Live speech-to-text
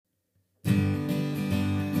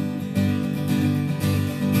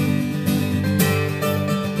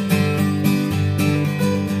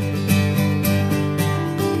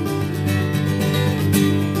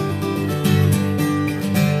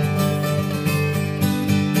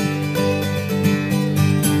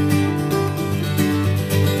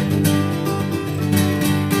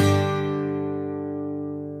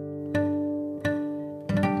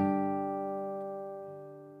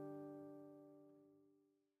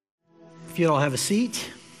you'd all have a seat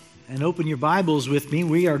and open your Bibles with me.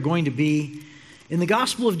 We are going to be in the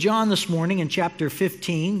Gospel of John this morning in chapter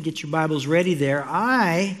 15. Get your Bibles ready there.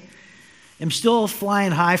 I am still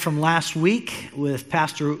flying high from last week with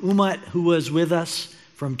Pastor Umut, who was with us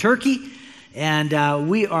from Turkey. And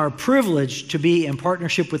we are privileged to be in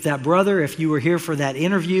partnership with that brother. If you were here for that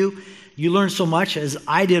interview, you learned so much, as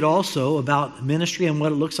I did also, about ministry and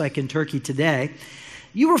what it looks like in Turkey today.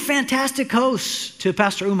 You were fantastic hosts to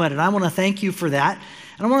Pastor Umut, and I want to thank you for that.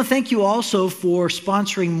 And I want to thank you also for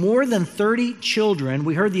sponsoring more than 30 children.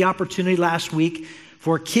 We heard the opportunity last week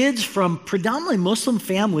for kids from predominantly Muslim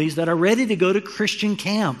families that are ready to go to Christian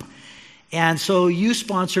camp. And so you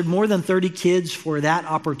sponsored more than 30 kids for that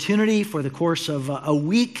opportunity for the course of a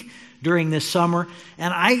week during this summer.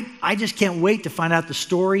 And I just can't wait to find out the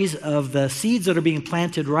stories of the seeds that are being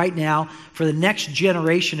planted right now for the next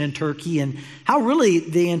generation in Turkey, and how really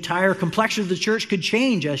the entire complexion of the church could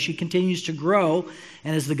change as she continues to grow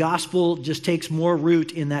and as the gospel just takes more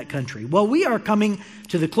root in that country. Well, we are coming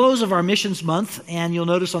to the close of our missions month, and you'll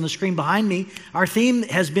notice on the screen behind me, our theme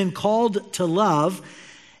has been Called to Love.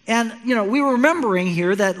 And, we were remembering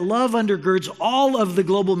here that love undergirds all of the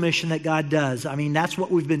global mission that God does. I mean, that's what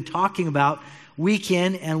we've been talking about week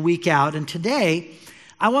in and week out. And today,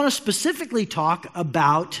 I want to specifically talk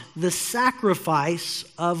about the sacrifice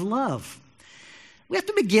of love. We have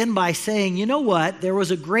to begin by saying, you know what? There was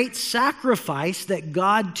a great sacrifice that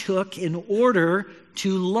God took in order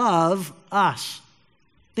to love us.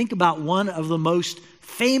 Think about one of the most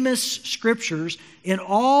famous scriptures in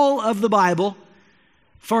all of the Bible.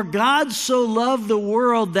 For God so loved the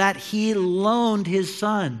world that he loaned his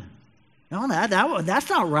son. No,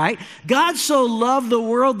 that's not right. God so loved the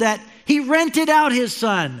world that he rented out his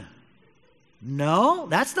son. No,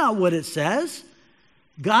 that's not what it says.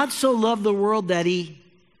 God so loved the world that he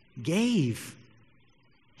gave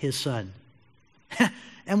his son.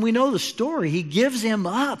 And we know the story. He gives him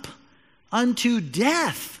up unto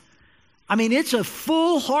death. I mean, it's a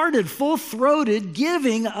full-hearted, full-throated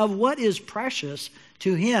giving of what is precious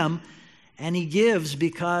to him, and he gives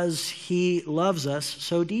because he loves us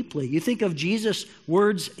so deeply. You think of Jesus'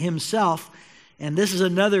 words himself, and this is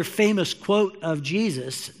another famous quote of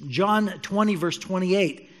Jesus, John 20, verse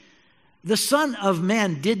 28. The Son of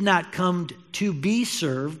Man did not come to be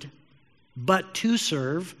served, but to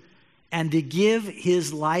serve, and to give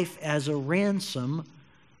his life as a ransom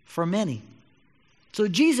for many. So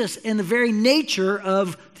Jesus, in the very nature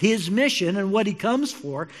of his mission and what he comes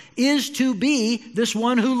for, is to be this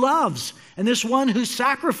one who loves, and this one who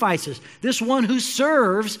sacrifices, this one who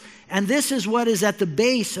serves, and this is what is at the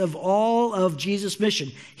base of all of Jesus'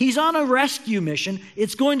 mission. He's on a rescue mission.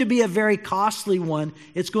 It's going to be a very costly one.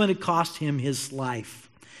 It's going to cost him his life.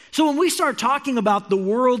 So when we start talking about the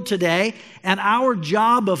world today and our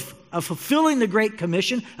job of fulfilling the Great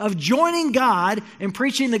Commission, of joining God and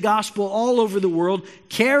preaching the gospel all over the world,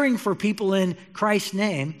 caring for people in Christ's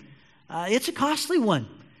name, it's a costly one.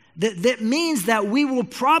 That means that we will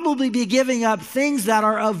probably be giving up things that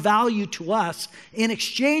are of value to us in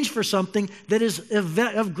exchange for something that is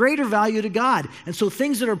of greater value to God. And so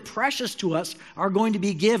things that are precious to us are going to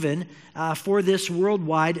be given for this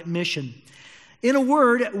worldwide mission. In a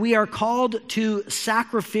word, we are called to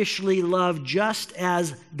sacrificially love just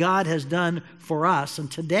as God has done for us. And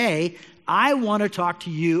today, I want to talk to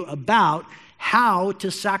you about how to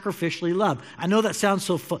sacrificially love. I know that sounds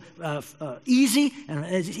so easy, and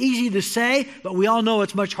it's easy to say, but we all know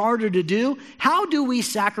it's much harder to do. How do we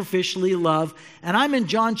sacrificially love? And I'm in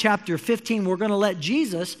John chapter 15. We're going to let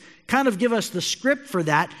Jesus kind of give us the script for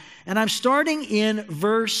that. And I'm starting in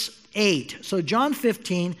verse 8. So John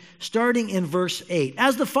 15, starting in verse 8.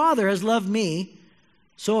 As the Father has loved me,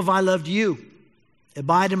 so have I loved you.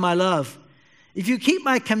 Abide in my love. If you keep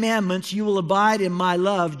my commandments, you will abide in my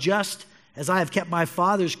love, just as I have kept my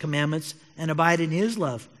Father's commandments and abide in his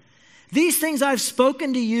love. These things I've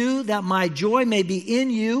spoken to you, that my joy may be in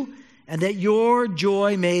you, and that your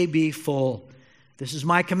joy may be full. This is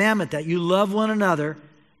my commandment, that you love one another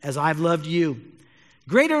as I've loved you.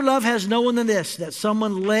 Greater love has no one than this, that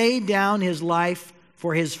someone lay down his life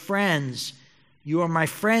for his friends. You are my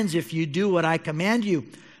friends if you do what I command you.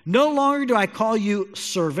 No longer do I call you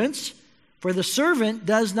servants, for the servant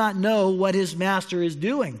does not know what his master is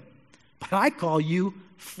doing. But I call you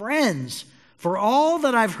friends, for all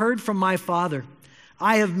that I've heard from my Father,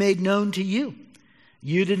 I have made known to you.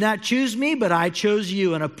 You did not choose me, but I chose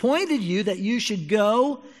you and appointed you that you should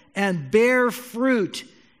go and bear fruit,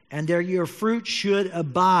 and there your fruit should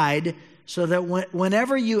abide, so that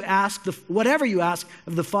whatever you ask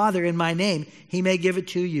of the Father in my name, he may give it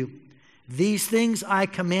to you. These things I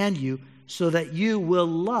command you, so that you will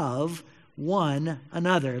love one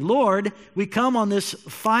another. Lord, we come on this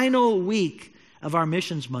final week of our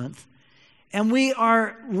missions month, and we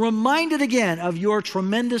are reminded again of your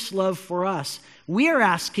tremendous love for us. We are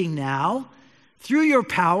asking now, through your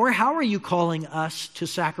power, how are you calling us to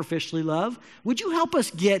sacrificially love? Would you help us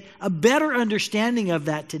get a better understanding of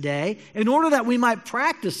that today in order that we might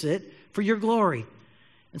practice it for your glory?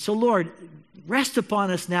 And so, Lord, rest upon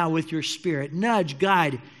us now with your Spirit. Nudge,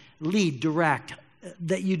 guide, lead, direct,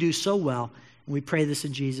 that you do so well. And we pray this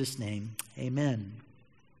in Jesus' name. Amen.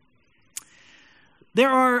 There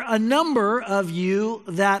are a number of you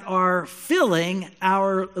that are filling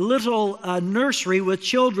our little nursery with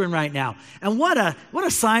children right now. And what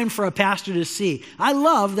a sign for a pastor to see. I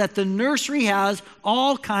love that the nursery has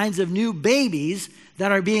all kinds of new babies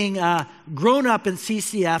that are being grown up in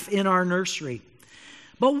CCF in our nursery.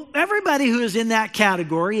 But everybody who is in that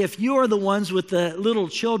category, if you are the ones with the little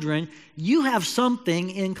children, you have something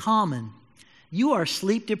in common. You are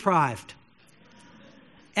sleep deprived.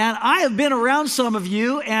 And I have been around some of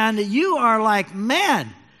you, and you are like,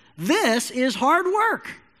 man, this is hard work.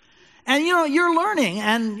 And, you're learning.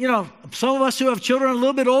 And, some of us who have children a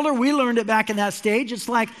little bit older, we learned it back in that stage. It's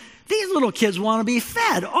like these little kids want to be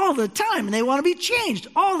fed all the time, and they want to be changed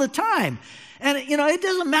all the time. And, it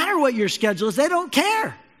doesn't matter what your schedule is. They don't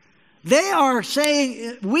care. They are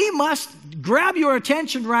saying, we must grab your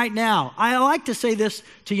attention right now. I like to say this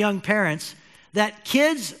to young parents, that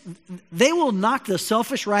kids, they will knock the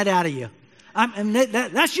selfish right out of you.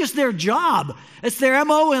 That's just their job. It's their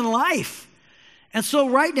MO in life. And so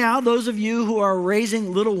right now, those of you who are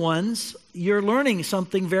raising little ones, you're learning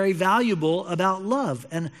something very valuable about love,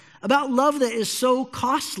 and about love that is so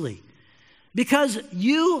costly. Because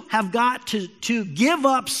you have got to give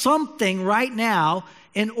up something right now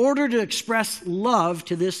in order to express love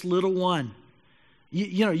to this little one.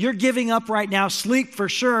 You're giving up right now sleep for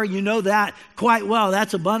sure. You know that quite well.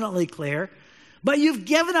 That's abundantly clear. But you've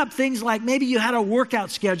given up things like maybe you had a workout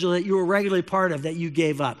schedule that you were regularly part of that you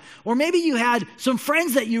gave up. Or maybe you had some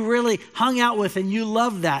friends that you really hung out with and you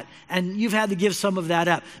loved that and you've had to give some of that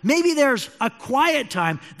up. Maybe there's a quiet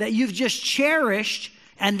time that you've just cherished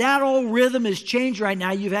and that old rhythm has changed right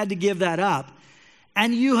now. You've had to give that up.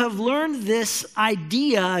 And you have learned this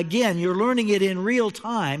idea, again, you're learning it in real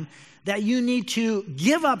time, that you need to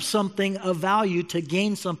give up something of value to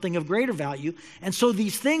gain something of greater value. And so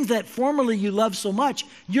these things that formerly you loved so much,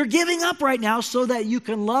 you're giving up right now so that you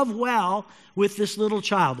can love well with this little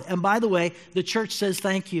child. And by the way, the church says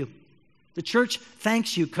thank you. The church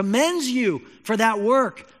thanks you, commends you for that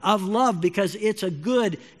work of love because it's a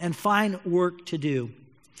good and fine work to do.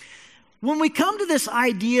 When we come to this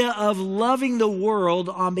idea of loving the world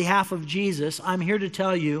on behalf of Jesus, I'm here to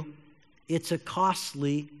tell you it's a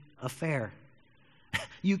costly affair.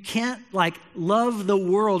 You can't love the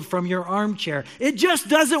world from your armchair. It just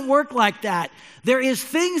doesn't work like that. There is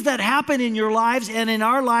things that happen in your lives and in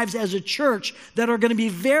our lives as a church that are going to be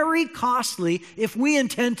very costly if we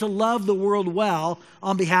intend to love the world well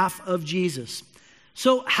on behalf of Jesus.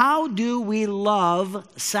 So how do we love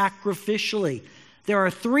sacrificially? There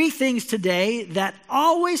are three things today that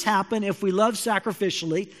always happen if we love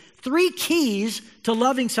sacrificially. Three keys to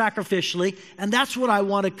loving sacrificially, and that's what I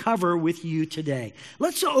want to cover with you today.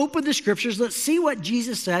 Let's open the scriptures. Let's see what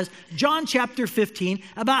Jesus says, John chapter 15,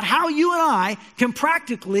 about how you and I can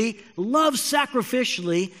practically love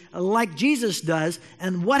sacrificially like Jesus does,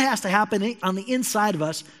 and what has to happen on the inside of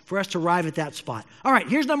us for us to arrive at that spot. All right,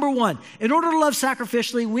 here's number one. In order to love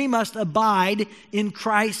sacrificially, we must abide in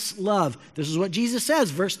Christ's love. This is what Jesus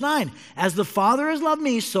says, verse 9. As the Father has loved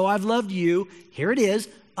me, so I've loved you. Here it is.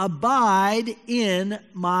 Abide in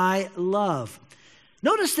my love.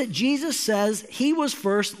 Notice that Jesus says he was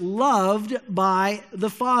first loved by the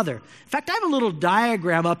Father. In fact, I have a little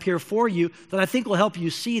diagram up here for you that I think will help you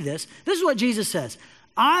see this. This is what Jesus says.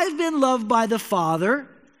 I've been loved by the Father,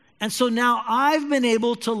 and so now I've been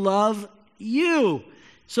able to love you.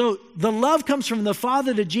 So the love comes from the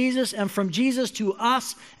Father to Jesus and from Jesus to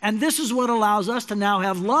us, and this is what allows us to now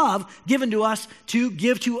have love given to us to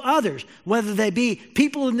give to others, whether they be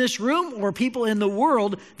people in this room or people in the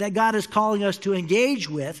world that God is calling us to engage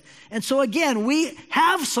with. And so again, we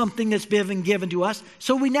have something that's been given to us,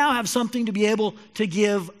 so we now have something to be able to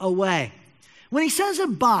give away. When he says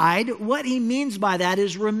abide, what he means by that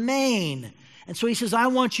is remain. And so he says, I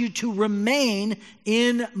want you to remain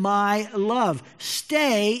in my love.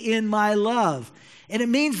 Stay in my love. And it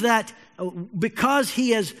means that because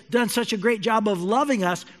he has done such a great job of loving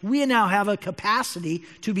us, we now have a capacity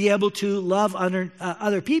to be able to love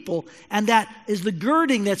other people. And that is the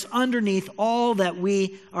girding that's underneath all that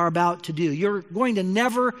we are about to do. You're going to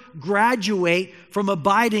never graduate from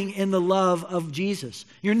abiding in the love of Jesus.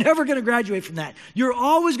 You're never going to graduate from that. You're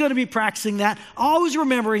always going to be practicing that, always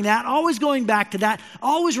remembering that, always going back to that,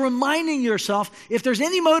 always reminding yourself, if there's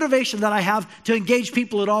any motivation that I have to engage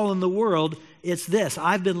people at all in the world, it's this: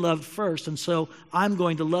 I've been loved first, and so I'm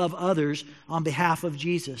going to love others on behalf of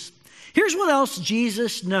Jesus. Here's what else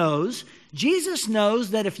Jesus knows. Jesus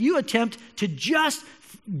knows that if you attempt to just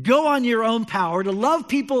go on your own power, to love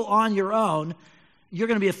people on your own, you're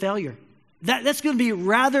going to be a failure. That's going to be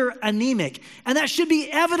rather anemic. And that should be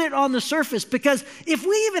evident on the surface, because if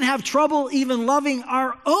we even have trouble even loving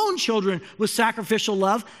our own children with sacrificial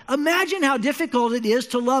love, imagine how difficult it is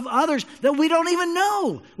to love others that we don't even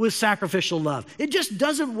know with sacrificial love. It just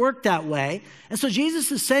doesn't work that way. And so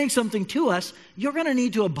Jesus is saying something to us. You're going to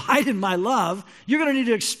need to abide in my love. You're going to need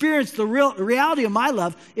to experience the reality of my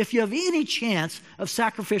love if you have any chance of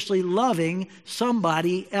sacrificially loving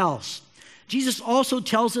somebody else. Jesus also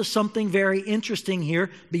tells us something very interesting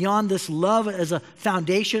here beyond this love as a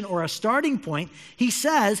foundation or a starting point. He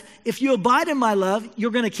says, if you abide in my love,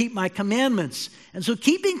 you're going to keep my commandments. And so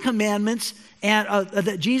keeping commandments and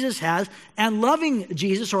that Jesus has, and loving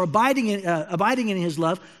Jesus or abiding in his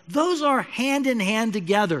love, those are hand in hand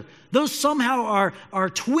together. Those somehow are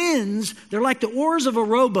twins. They're like the oars of a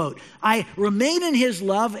rowboat. I remain in his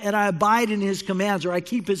love and I abide in his commands, or I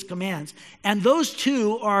keep his commands. And those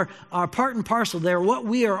two are part and parcel. They're what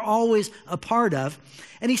we are always a part of.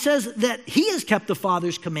 And he says that he has kept the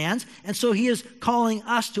Father's commands, and so he is calling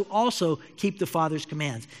us to also keep the Father's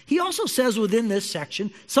commands. He also says within this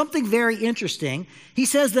section something very interesting. He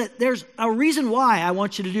says that there's a reason why I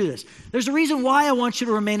want you to do this. There's a reason why I want you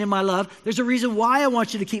to remain in my love. There's a reason why I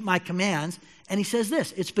want you to keep my commands. And he says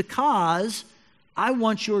this: it's because I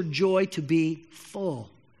want your joy to be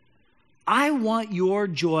full. I want your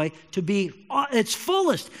joy to be its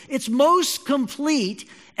fullest, its most complete.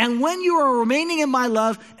 And when you are remaining in my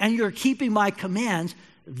love and you're keeping my commands,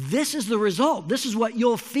 this is the result. This is what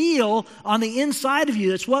you'll feel on the inside of you.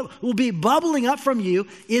 That's what will be bubbling up from you,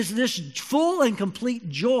 is this full and complete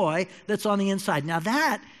joy that's on the inside. Now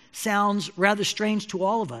that sounds rather strange to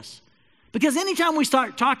all of us, because anytime we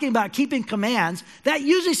start talking about keeping commands, that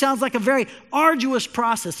usually sounds like a very arduous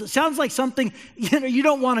process. It sounds like something you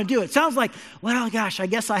don't want to do. It sounds like, well, gosh, I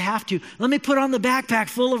guess I have to. Let me put on the backpack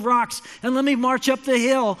full of rocks and let me march up the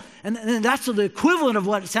hill. And that's the equivalent of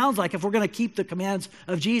what it sounds like if we're going to keep the commands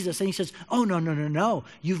of Jesus. And he says, oh, no,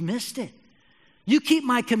 you've missed it. You keep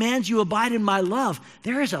my commands, you abide in my love.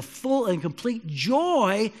 There is a full and complete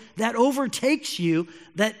joy that overtakes you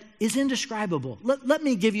that is indescribable. Let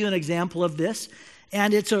me give you an example of this.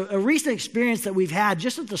 And it's a recent experience that we've had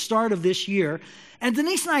just at the start of this year. And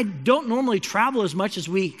Denise and I don't normally travel as much as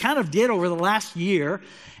we kind of did over the last year.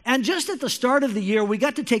 And just at the start of the year, we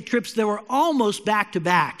got to take trips that were almost back to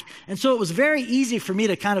back. And so it was very easy for me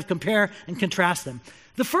to kind of compare and contrast them.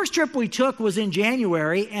 The first trip we took was in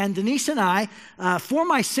January, and Denise and I, for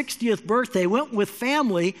my 60th birthday, went with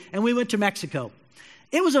family, and we went to Mexico.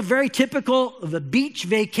 It was a very typical of a beach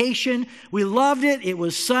vacation. We loved it. It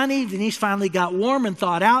was sunny. Denise finally got warm and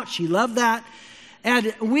thawed out. She loved that.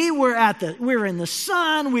 And we were in the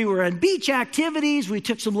sun. We were in beach activities. We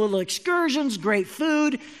took some little excursions, great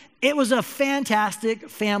food. It was a fantastic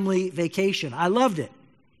family vacation. I loved it.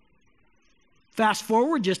 Fast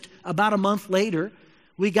forward just about a month later,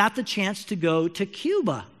 we got the chance to go to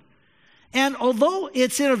Cuba. And although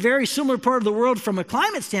it's in a very similar part of the world from a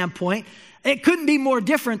climate standpoint, it couldn't be more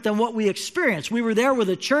different than what we experienced. We were there with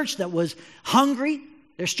a church that was hungry.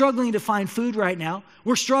 They're struggling to find food right now.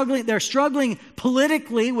 They're struggling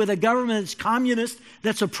politically with a government that's communist,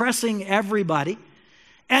 that's oppressing everybody.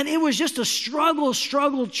 And it was just a struggle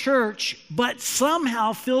church, but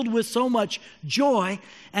somehow filled with so much joy.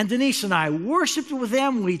 And Denise and I worshiped with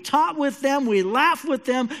them, we taught with them, we laughed with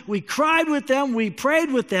them, we cried with them, we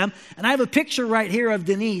prayed with them. And I have a picture right here of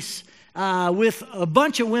Denise with a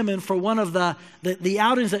bunch of women for one of the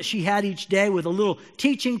outings that she had each day, with a little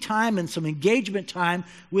teaching time and some engagement time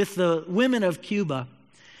with the women of Cuba.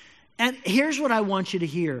 And here's what I want you to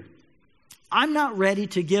hear. I'm not ready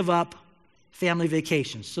to give up family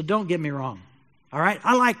vacations, so don't get me wrong. All right?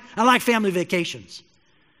 I like family vacations.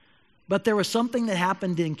 But there was something that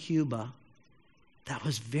happened in Cuba that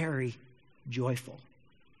was very joyful.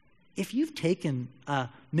 If you've taken a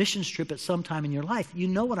missions trip at some time in your life, you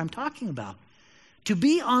know what I'm talking about. to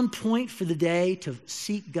be on point for the day to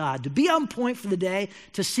seek God, to be on point for the day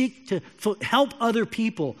to seek to help other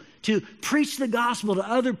people, to preach the gospel to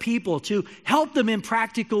other people, to help them in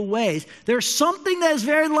practical ways. There's something that is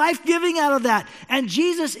very life-giving out of that. And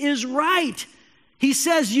Jesus is right. He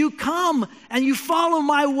says, you come and you follow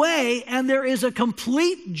my way, and there is a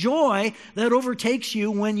complete joy that overtakes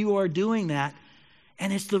you when you are doing that.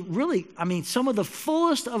 And it's some of the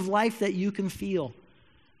fullest of life that you can feel.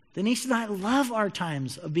 Denise and I love our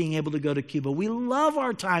times of being able to go to Cuba. We love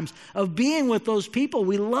our times of being with those people.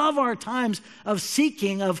 We love our times of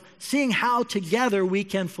seeing how together we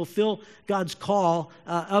can fulfill God's call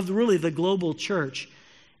of really the global church.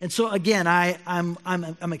 And so again,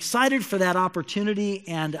 I'm excited for that opportunity.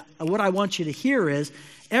 And what I want you to hear is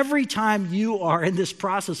every time you are in this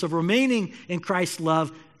process of remaining in Christ's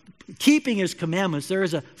love, keeping his commandments, there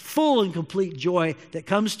is a full and complete joy that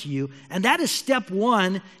comes to you. And that is step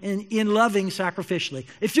one in loving sacrificially.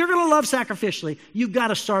 If you're going to love sacrificially, you've got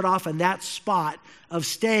to start off in that spot of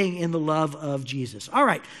staying in the love of Jesus. All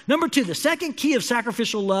right, number two, the second key of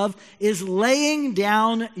sacrificial love is laying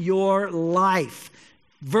down your life.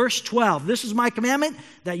 Verse 12, this is my commandment,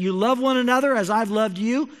 that you love one another as I've loved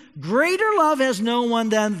you. Greater love has no one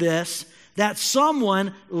than this, that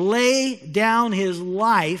someone lay down his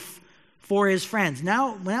life for his friends.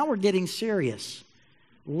 Now we're getting serious.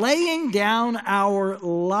 Laying down our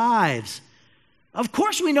lives. Of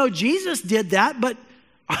course we know Jesus did that, but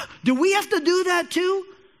do we have to do that too?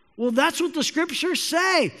 Well, that's what the scriptures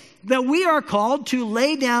say, that we are called to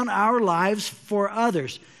lay down our lives for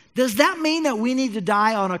others. Does that mean that we need to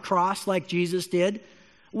die on a cross like Jesus did?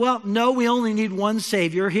 Well, no, we only need one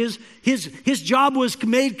Savior. His job was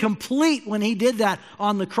made complete when he did that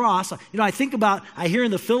on the cross. I hear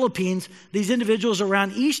in the Philippines, these individuals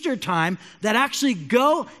around Easter time that actually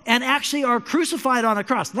go and actually are crucified on a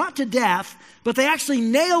cross. Not to death, but they actually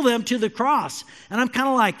nail them to the cross. And I'm kind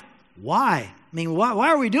of like, why?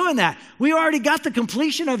 Why are we doing that? We already got the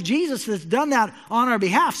completion of Jesus that's done that on our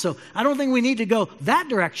behalf. So I don't think we need to go that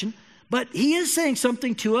direction. But he is saying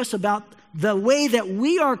something to us about the way that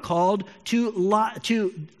we are called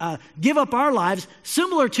to give up our lives,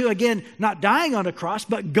 similar to, again, not dying on a cross,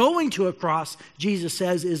 but going to a cross, Jesus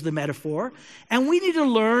says, is the metaphor. And we need to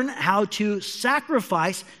learn how to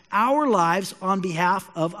sacrifice our lives on behalf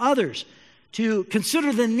of others, to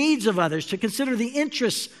consider the needs of others, to consider the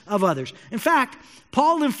interests of others. In fact,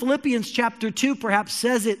 Paul in Philippians chapter 2 perhaps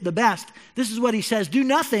says it the best. This is what he says, do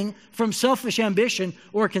nothing from selfish ambition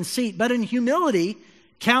or conceit, but in humility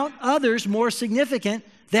count others more significant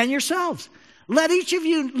than yourselves. Let each of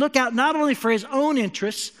you look out not only for his own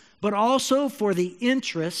interests, but also for the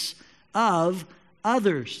interests of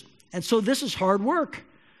others. And so this is hard work,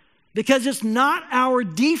 because it's not our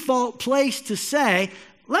default place to say,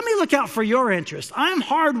 let me look out for your interests. I'm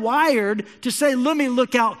hardwired to say, let me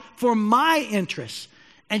look out for my interests.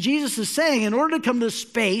 And Jesus is saying, in order to come to the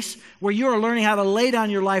space where you are learning how to lay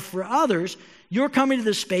down your life for others, you're coming to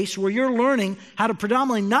the space where you're learning how to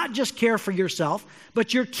predominantly not just care for yourself,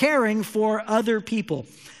 but you're caring for other people.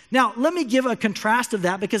 Now, let me give a contrast of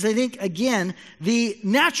that, because I think, again, the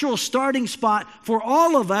natural starting spot for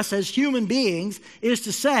all of us as human beings is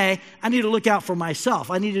to say, I need to look out for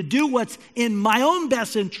myself. I need to do what's in my own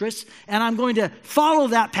best interests, and I'm going to follow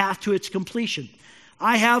that path to its completion.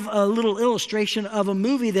 I have a little illustration of a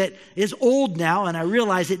movie that is old now, and I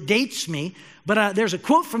realize it dates me, but there's a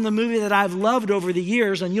quote from the movie that I've loved over the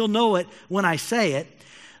years, and you'll know it when I say it.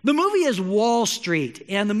 The movie is Wall Street,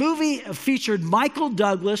 and the movie featured Michael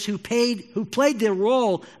Douglas, who played the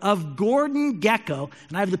role of Gordon Gekko,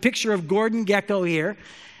 and I have the picture of Gordon Gekko here.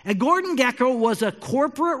 And Gordon Gekko was a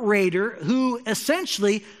corporate raider who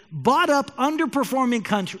essentially bought up underperforming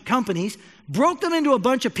companies, broke them into a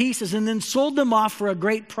bunch of pieces, and then sold them off for a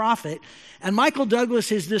great profit. And Michael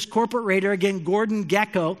Douglas is this corporate raider, again, Gordon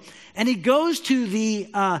Gekko, and he goes to the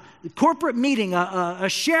corporate meeting, a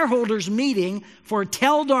shareholders meeting for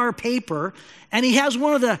Teldar Paper, and he has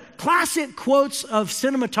one of the classic quotes of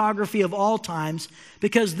cinematography of all times,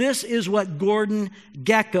 because this is what Gordon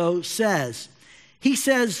Gekko says. He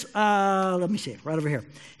says, let me see, right over here.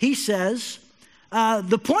 He says,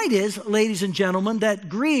 the point is, ladies and gentlemen, that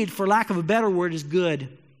greed, for lack of a better word, is good.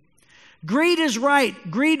 Greed is right.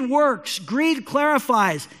 Greed works. Greed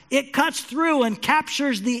clarifies. It cuts through and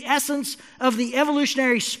captures the essence of the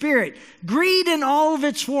evolutionary spirit. Greed in all of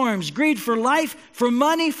its forms. Greed for life, for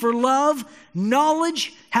money, for love,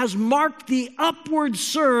 knowledge has marked the upward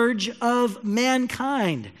surge of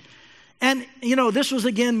mankind. And, this was,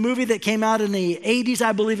 again, a movie that came out in the 80s,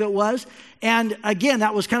 I believe it was. And, again,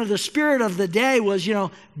 that was kind of the spirit of the day was,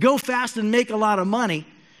 go fast and make a lot of money.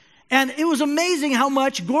 And it was amazing how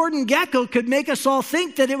much Gordon Gekko could make us all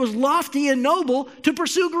think that it was lofty and noble to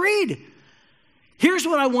pursue greed. Here's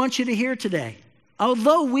what I want you to hear today.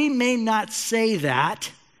 Although we may not say that,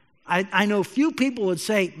 I know few people would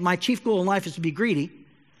say, my chief goal in life is to be greedy.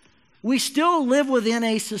 We still live within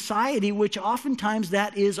a society which oftentimes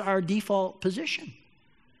that is our default position.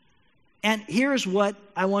 And here's what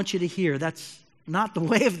I want you to hear. That's not the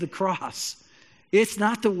way of the cross. It's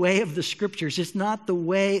not the way of the scriptures. It's not the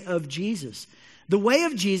way of Jesus. The way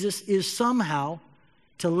of Jesus is somehow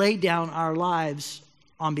to lay down our lives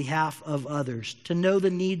on behalf of others, to know the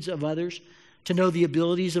needs of others, to know the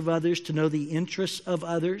abilities of others, to know the interests of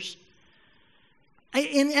others.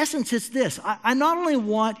 In essence, it's this. I not only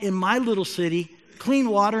want in my little city clean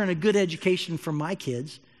water and a good education for my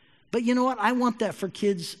kids, but you know what? I want that for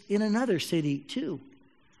kids in another city too.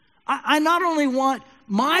 I not only want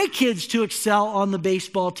my kids to excel on the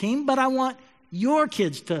baseball team, but I want your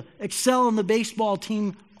kids to excel on the baseball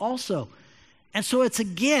team also. And so it's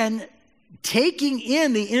again taking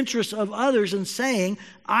in the interests of others and saying,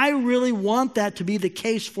 I really want that to be the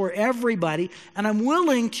case for everybody, and I'm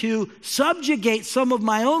willing to subjugate some of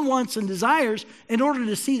my own wants and desires in order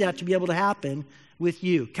to see that to be able to happen with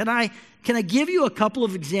you. Can I give you a couple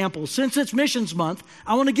of examples? Since it's Missions Month,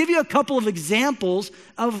 I want to give you a couple of examples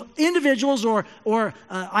of individuals or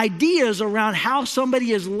ideas around how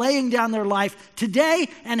somebody is laying down their life today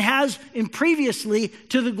and has in previously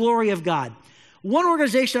to the glory of God. One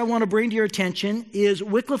organization I want to bring to your attention is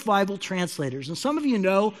Wycliffe Bible Translators. And some of you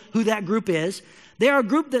know who that group is. They are a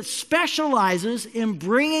group that specializes in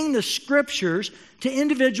bringing the scriptures to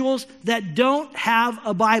individuals that don't have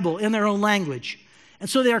a Bible in their own language. And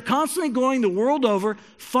so they are constantly going the world over,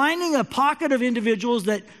 finding a pocket of individuals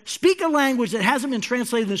that speak a language that hasn't been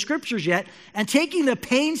translated in the scriptures yet, and taking the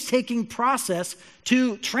painstaking process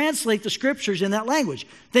to translate the scriptures in that language.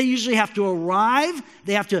 They usually have to arrive.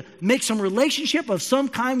 They have to make some relationship of some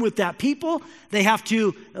kind with that people. They have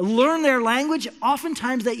to learn their language.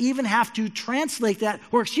 Oftentimes they even have to translate that,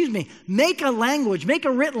 make a language, make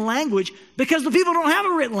a written language, because the people don't have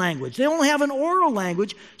a written language. They only have an oral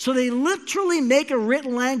language. So they literally make a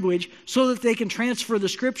written language so that they can transfer the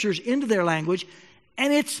scriptures into their language.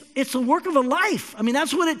 And it's a work of a life. I mean,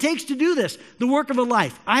 that's what it takes to do this, the work of a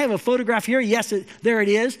life. I have a photograph here. Yes, there it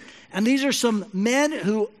is. And these are some men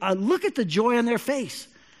who look at the joy on their face.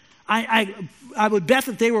 I would bet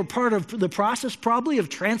that they were part of the process probably of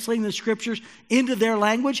translating the scriptures into their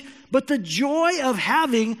language. But the joy of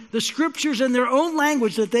having the scriptures in their own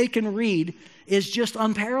language that they can read is just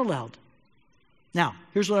unparalleled. Now,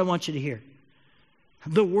 here's what I want you to hear.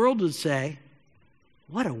 The world would say,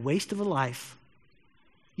 what a waste of a life.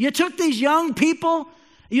 You took these young people,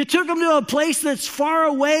 you took them to a place that's far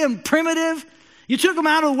away and primitive. You took them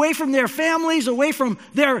away from their families, away from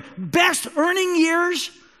their best earning years,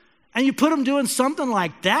 and you put them doing something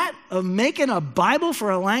like that, of making a Bible for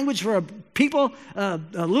a language for a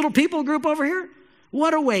little people group over here?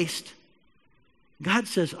 What a waste. God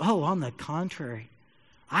says, on the contrary,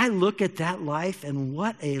 I look at that life, and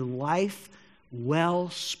what a life well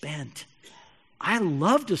spent. I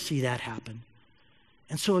love to see that happen.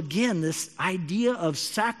 And so again, this idea of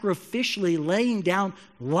sacrificially laying down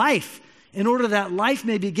life in order that life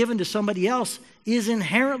may be given to somebody else is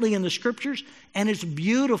inherently in the scriptures, and it's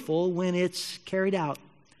beautiful when it's carried out.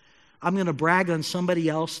 I'm going to brag on somebody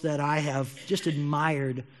else that I have just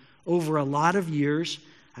admired over a lot of years.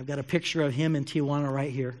 I've got a picture of him in Tijuana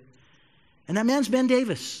right here. And that man's Ben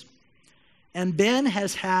Davis. And Ben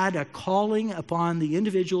has had a calling upon the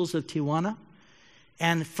individuals of Tijuana,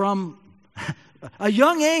 and from a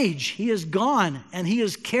young age, he has gone and he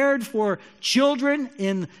has cared for children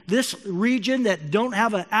in this region that don't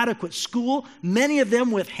have an adequate school, many of them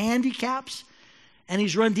with handicaps. And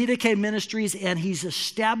he's run DDK Ministries, and he's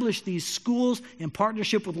established these schools in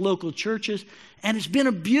partnership with local churches. And it's been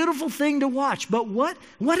a beautiful thing to watch. But what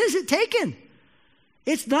has it taken?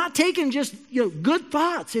 It's not taken just good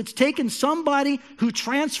thoughts. It's taken somebody who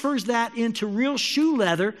transfers that into real shoe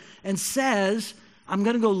leather and says, I'm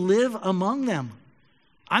going to go live among them.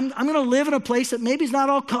 I'm going to live in a place that maybe is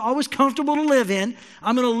not always comfortable to live in.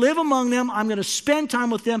 I'm going to live among them. I'm going to spend time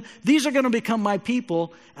with them. These are going to become my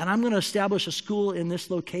people, and I'm going to establish a school in this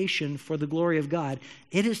location for the glory of God.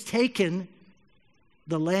 It has taken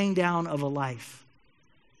the laying down of a life,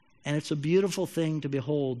 and it's a beautiful thing to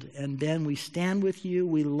behold. And Ben, we stand with you,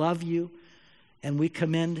 we love you, and we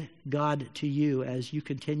commend God to you as you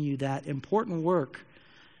continue that important work.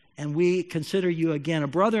 And we consider you, again, a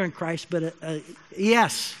brother in Christ, but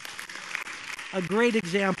yes, a great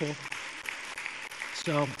example.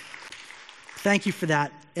 So thank you for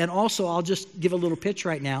that. And also, I'll just give a little pitch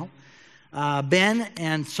right now. Ben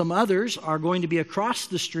and some others are going to be across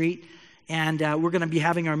the street, and we're going to be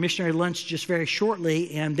having our missionary lunch just very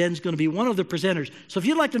shortly, and Ben's going to be one of the presenters. So if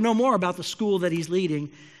you'd like to know more about the school that he's leading,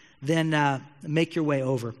 then make your way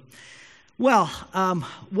over. Well,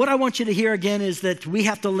 what I want you to hear again is that we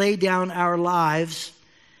have to lay down our lives,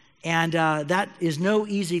 and that is no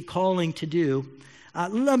easy calling to do.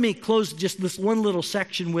 Let me close just this one little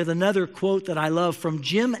section with another quote that I love from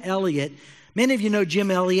Jim Elliot. Many of you know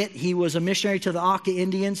Jim Elliot. He was a missionary to the Auca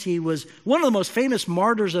Indians. He was one of the most famous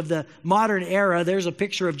martyrs of the modern era. There's a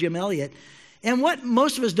picture of Jim Elliot. And what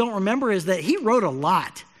most of us don't remember is that he wrote a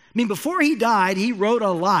lot. I mean, before he died, he wrote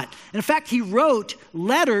a lot. And in fact, he wrote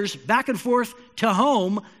letters back and forth to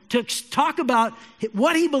home to talk about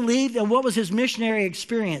what he believed and what was his missionary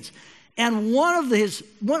experience. And one of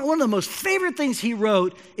the most favorite things he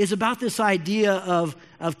wrote is about this idea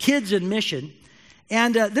of kids and mission.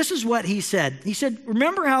 And this is what he said. He said,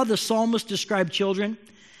 remember how the psalmist described children?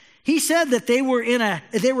 He said that they were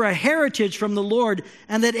a heritage from the Lord,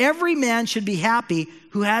 and that every man should be happy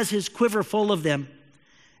who has his quiver full of them.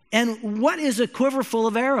 And what is a quiver full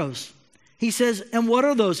of arrows? He says, and what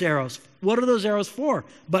are those arrows? What are those arrows for?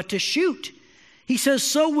 But to shoot. He says,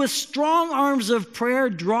 so with strong arms of prayer,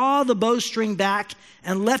 draw the bowstring back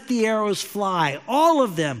and let the arrows fly, all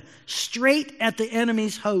of them, straight at the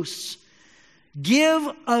enemy's hosts. Give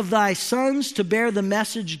of thy sons to bear the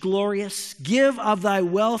message glorious. Give of thy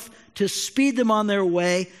wealth to speed them on their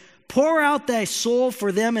way. Pour out thy soul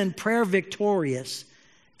for them in prayer victorious.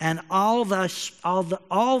 And all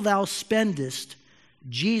thou spendest,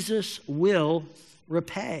 Jesus will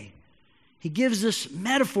repay. He gives this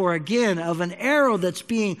metaphor again of an arrow that's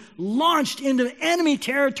being launched into enemy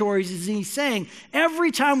territories. As he's saying, every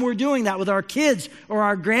time we're doing that with our kids or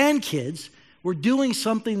our grandkids, we're doing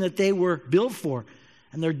something that they were built for.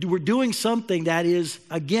 And we're doing something that is,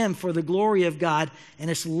 again, for the glory of God. And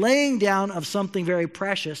it's laying down of something very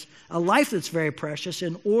precious, a life that's very precious,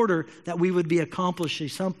 in order that we would be accomplishing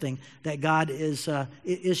something that God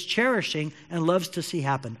is cherishing and loves to see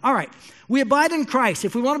happen. All right, we abide in Christ.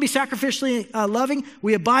 If we want to be sacrificially loving,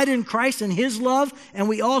 we abide in Christ and His love, and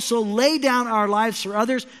we also lay down our lives for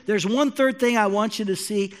others. There's one third thing I want you to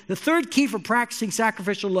see. The third key for practicing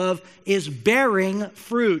sacrificial love is bearing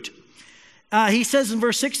fruit. He says in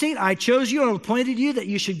verse 16, I chose you and appointed you that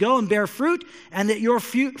you should go and bear fruit, and that your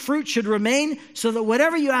fruit should remain, so that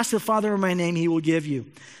whatever you ask the Father in my name, He will give you.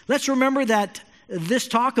 Let's remember that this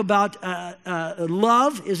talk about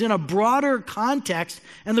love is in a broader context,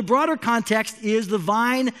 and the broader context is the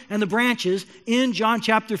vine and the branches in John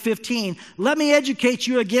chapter 15. Let me educate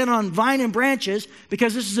you again on vine and branches,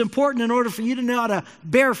 because this is important in order for you to know how to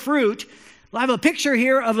bear fruit. I have a picture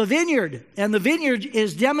here of a vineyard, and the vineyard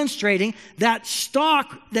is demonstrating that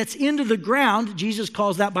stalk that's into the ground. Jesus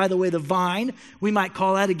calls that, by the way, the vine. We might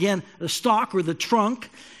call that, again, the stalk or the trunk.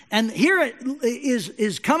 And here it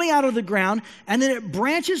is coming out of the ground, and then it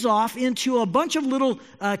branches off into a bunch of little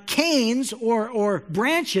canes or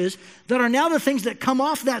branches that are now the things that come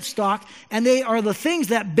off that stalk, and they are the things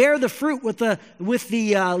that bear the fruit with the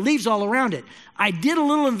leaves all around it. I did a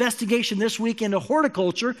little investigation this week into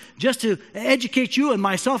horticulture just to educate you and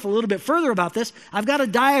myself a little bit further about this. I've got a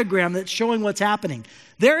diagram that's showing what's happening.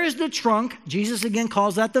 There is the trunk. Jesus again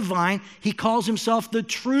calls that the vine. He calls himself the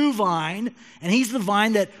true vine, and he's the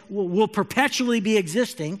vine that will perpetually be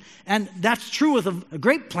existing. And that's true with a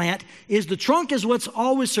grape plant, is the trunk is what's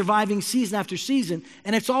always surviving season after season,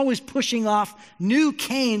 and it's always pushing off new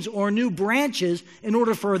canes or new branches in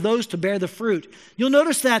order for those to bear the fruit. You'll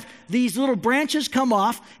notice that these little branches come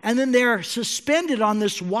off, and then they're suspended on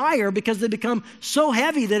this wire because they become so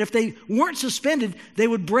heavy that if they weren't suspended, they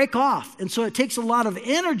would break off. And so it takes a lot of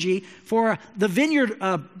energy for the vineyard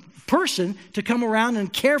person to come around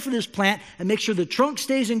and care for this plant and make sure the trunk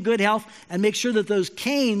stays in good health and make sure that those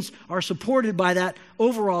canes are supported by that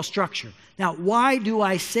overall structure. Now, why do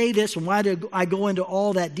I say this and why do I go into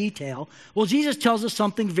all that detail? Well, Jesus tells us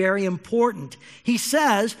something very important. He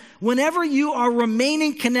says, whenever you are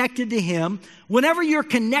remaining connected to Him, whenever you're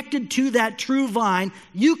connected to that true vine,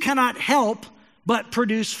 you cannot help but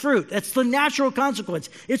produce fruit. That's the natural consequence.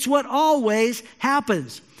 It's what always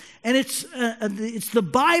happens. And it's the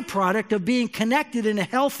byproduct of being connected in a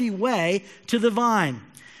healthy way to the vine.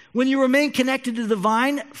 When you remain connected to the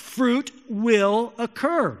vine, fruit will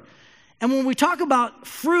occur. And when we talk about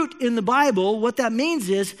fruit in the Bible, what that means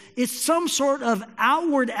is it's some sort of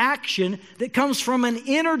outward action that comes from an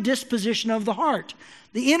inner disposition of the heart.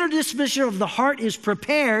 The inner disposition of the heart is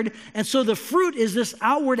prepared, and so the fruit is this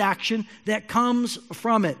outward action that comes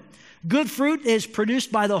from it. Good fruit is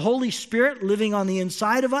produced by the Holy Spirit living on the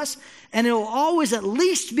inside of us, and it will always at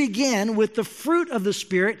least begin with the fruit of the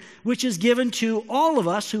Spirit, which is given to all of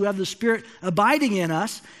us who have the Spirit abiding in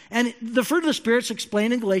us. And the fruit of the Spirit is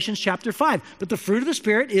explained in Galatians chapter 5. But the fruit of the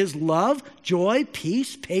Spirit is love, joy,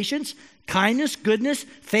 peace, patience, kindness, goodness,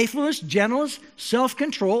 faithfulness, gentleness,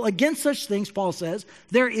 self-control. Against such things, Paul says,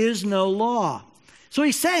 there is no law. So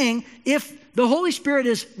he's saying, if the Holy Spirit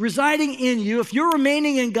is residing in you, if you're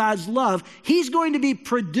remaining in God's love, he's going to be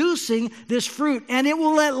producing this fruit, and it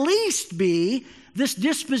will at least be this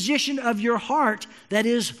disposition of your heart that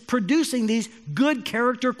is producing these good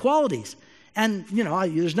character qualities. And,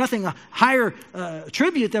 there's nothing higher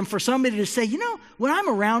tribute than for somebody to say, when I'm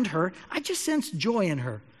around her, I just sense joy in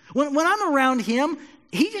her. When I'm around him,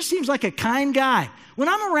 he just seems like a kind guy. When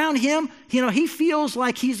I'm around him, he feels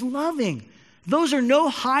like he's loving. Those are no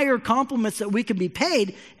higher compliments that we can be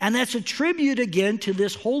paid, and that's a tribute again to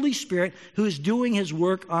this Holy Spirit who is doing his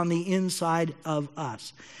work on the inside of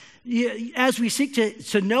us. As we seek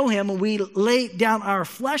to know him, and we lay down our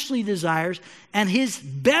fleshly desires, and his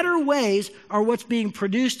better ways are what's being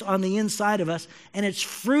produced on the inside of us, and it's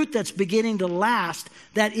fruit that's beginning to last,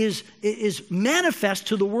 that is manifest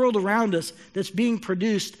to the world around us, that's being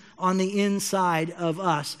produced on the inside of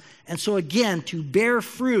us. And so again, to bear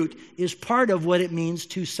fruit is part of what it means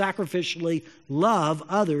to sacrificially love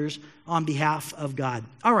others on behalf of God.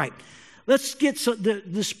 All right, let's get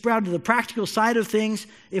this spread to the practical side of things.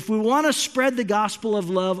 If we want to spread the gospel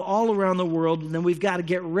of love all around the world, then we've got to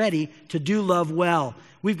get ready to do love well.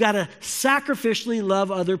 We've got to sacrificially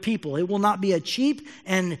love other people. It will not be a cheap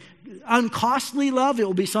and uncostly love. It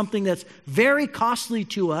will be something that's very costly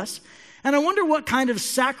to us. And I wonder what kind of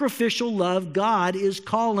sacrificial love God is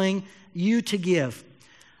calling you to give.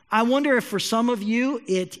 I wonder if for some of you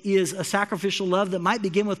it is a sacrificial love that might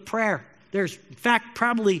begin with prayer. There's, in fact,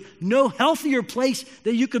 probably no healthier place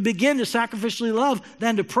that you could begin to sacrificially love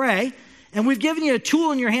than to pray. And we've given you a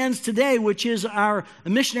tool in your hands today, which is our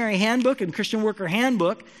missionary handbook and Christian worker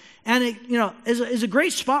handbook. And it, is a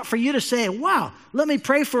great spot for you to say, wow, let me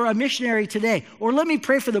pray for a missionary today, or let me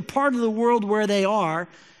pray for the part of the world where they are.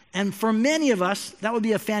 And for many of us, that would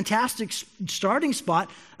be a fantastic starting spot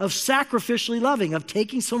of sacrificially loving, of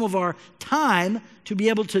taking some of our time to be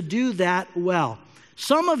able to do that well.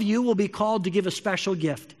 Some of you will be called to give a special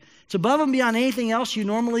gift. It's above and beyond anything else you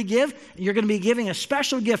normally give. You're going to be giving a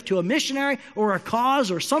special gift to a missionary or a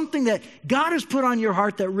cause or something that God has put on your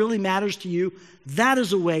heart that really matters to you. That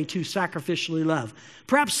is a way to sacrificially love.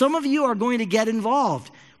 Perhaps some of you are going to get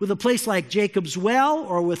involved with a place like Jacob's Well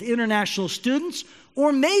or with international students.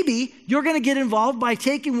 Or maybe you're going to get involved by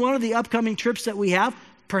taking one of the upcoming trips that we have,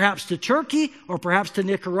 perhaps to Turkey or perhaps to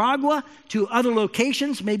Nicaragua, to other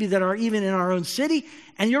locations, maybe that are even in our own city.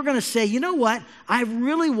 And you're going to say, you know what, I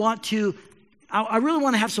really want to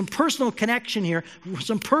have some personal connection here,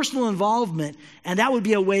 some personal involvement. And that would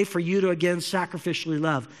be a way for you to, again, sacrificially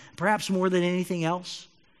love. Perhaps more than anything else,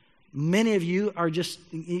 many of you are just,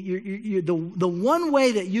 the one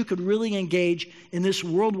way that you could really engage in this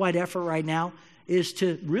worldwide effort right now is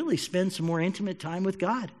to really spend some more intimate time with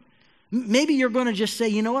God. Maybe you're going to just say,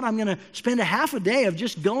 you know what, I'm going to spend a half a day of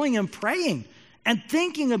just going and praying and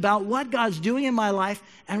thinking about what God's doing in my life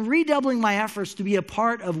and redoubling my efforts to be a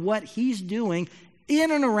part of what he's doing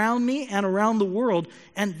in and around me and around the world.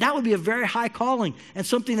 And that would be a very high calling and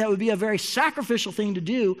something that would be a very sacrificial thing to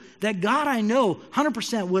do that God, I know,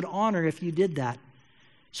 100% would honor if you did that.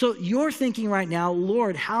 So you're thinking right now,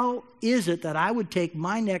 Lord, how is it that I would take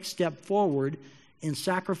my next step forward in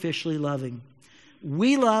sacrificially loving?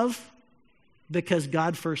 We love because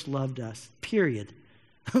God first loved us, period.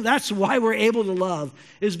 That's why we're able to love,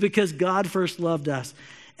 is because God first loved us.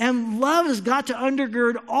 And love has got to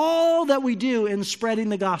undergird all that we do in spreading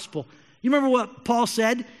the gospel. You remember what Paul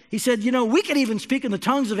said? He said, we could even speak in the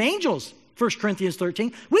tongues of angels, 1 Corinthians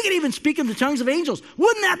 13. We could even speak in the tongues of angels.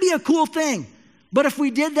 Wouldn't that be a cool thing? But if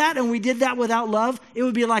we did that and we did that without love, it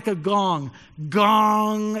would be like a gong.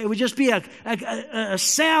 Gong. It would just be a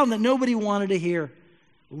sound that nobody wanted to hear.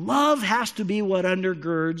 Love has to be what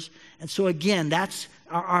undergirds. And so again, that's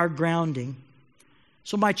our grounding.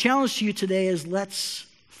 So my challenge to you today is let's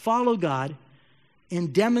follow God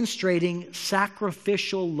in demonstrating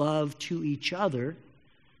sacrificial love to each other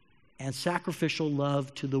and sacrificial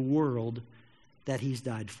love to the world that he's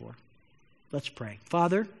died for. Let's pray.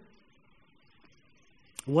 Father,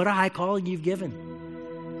 what a high calling you've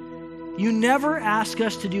given. You never ask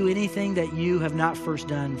us to do anything that you have not first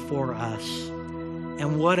done for us.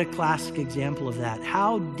 And what a classic example of that.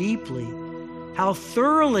 How deeply, how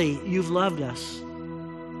thoroughly you've loved us.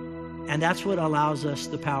 And that's what allows us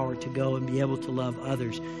the power to go and be able to love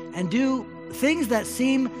others and do things that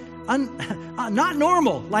seem not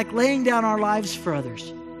normal, like laying down our lives for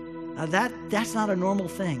others. That's not a normal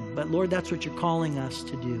thing. But Lord, that's what you're calling us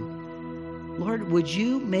to do. Lord, would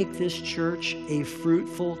you make this church a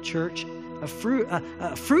fruitful church, a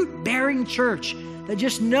fruit-bearing church that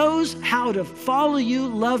just knows how to follow you,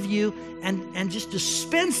 love you, and just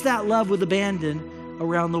dispense that love with abandon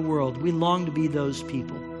around the world. We long to be those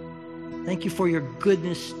people. Thank you for your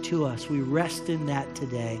goodness to us. We rest in that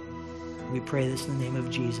today. We pray this in the name of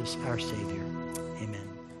Jesus, our Savior.